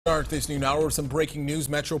Start this noon hour with some breaking news.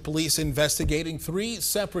 Metro Police investigating 3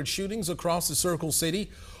 separate shootings across the Circle City,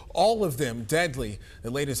 all of them deadly. The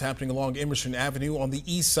latest happening along Emerson Avenue on the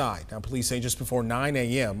east side. Now, police say just before 9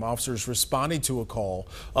 a.m., officers responded to a call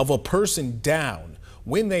of a person down.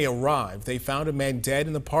 When they arrived, they found a man dead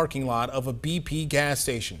in the parking lot of a BP gas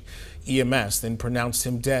station. EMS then pronounced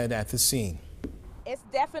him dead at the scene. It's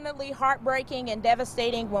definitely heartbreaking and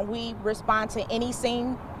devastating when we respond to any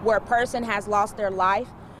scene where a person has lost their life.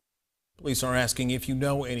 Police are asking if you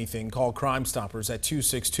know anything. Call Crime Stoppers at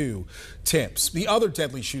 262-TIPS. The other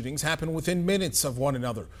deadly shootings happened within minutes of one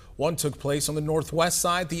another. One took place on the northwest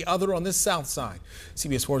side, the other on the south side.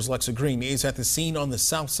 CBS 4's Lexa Green is at the scene on the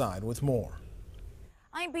south side with more.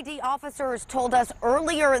 IMPD officers told us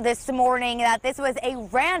earlier this morning that this was a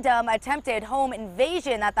random attempted home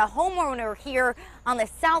invasion, that the homeowner here on the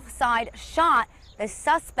south side shot the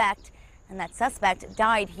suspect, and that suspect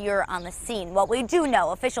died here on the scene. What we do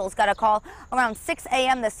know, officials got a call around 6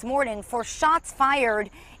 a.m. this morning for shots fired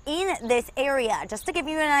in this area. Just to give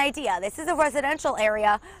you an idea, this is a residential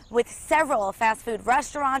area with several fast food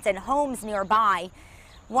restaurants and homes nearby.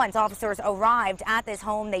 Once officers arrived at this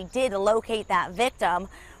home, they did locate that victim.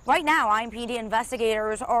 Right now, IMPD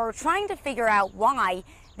investigators are trying to figure out why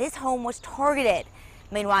this home was targeted.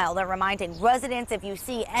 Meanwhile, they're reminding residents, if you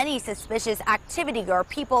see any suspicious activity or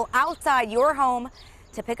people outside your home,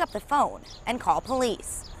 to pick up the phone and call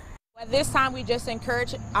police. At this time, we just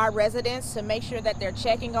encourage our residents to make sure that they're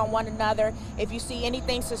checking on one another. If you see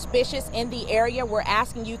anything suspicious in the area, we're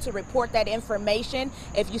asking you to report that information.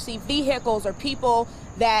 If you see vehicles or people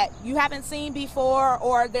that you haven't seen before,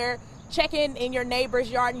 or they're checking in your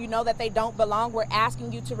neighbor's yard and you know that they don't belong, we're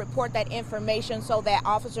asking you to report that information so that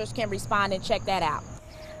officers can respond and check that out.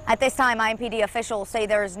 At this time, IMPD officials say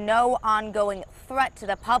there is no ongoing threat to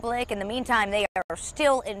the public. In the meantime, they are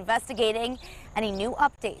still investigating. Any new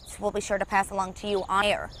updates we'll be sure to pass along to you on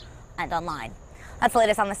air and online. That's the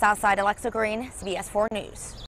latest on the south side. Alexa Green, CBS 4 News.